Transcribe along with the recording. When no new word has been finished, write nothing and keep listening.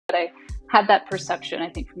But I had that perception, I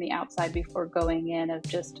think, from the outside before going in of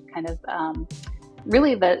just kind of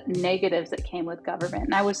really the negatives that came with government.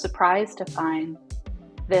 And I was surprised to find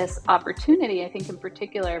this opportunity, I think in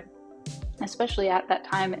particular, especially at that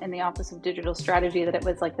time in the Office of Digital Strategy, that it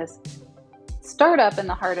was like this startup in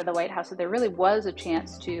the heart of the White House. So there really was a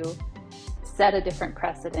chance to set a different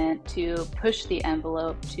precedent, to push the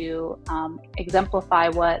envelope, to exemplify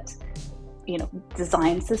what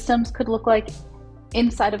design systems could look like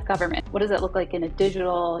inside of government. What does it look like in a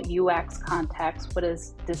digital UX context? What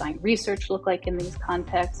does design research look like in these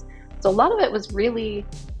contexts? So a lot of it was really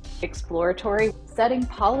exploratory, setting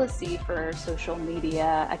policy for social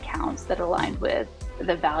media accounts that aligned with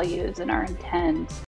the values and our intent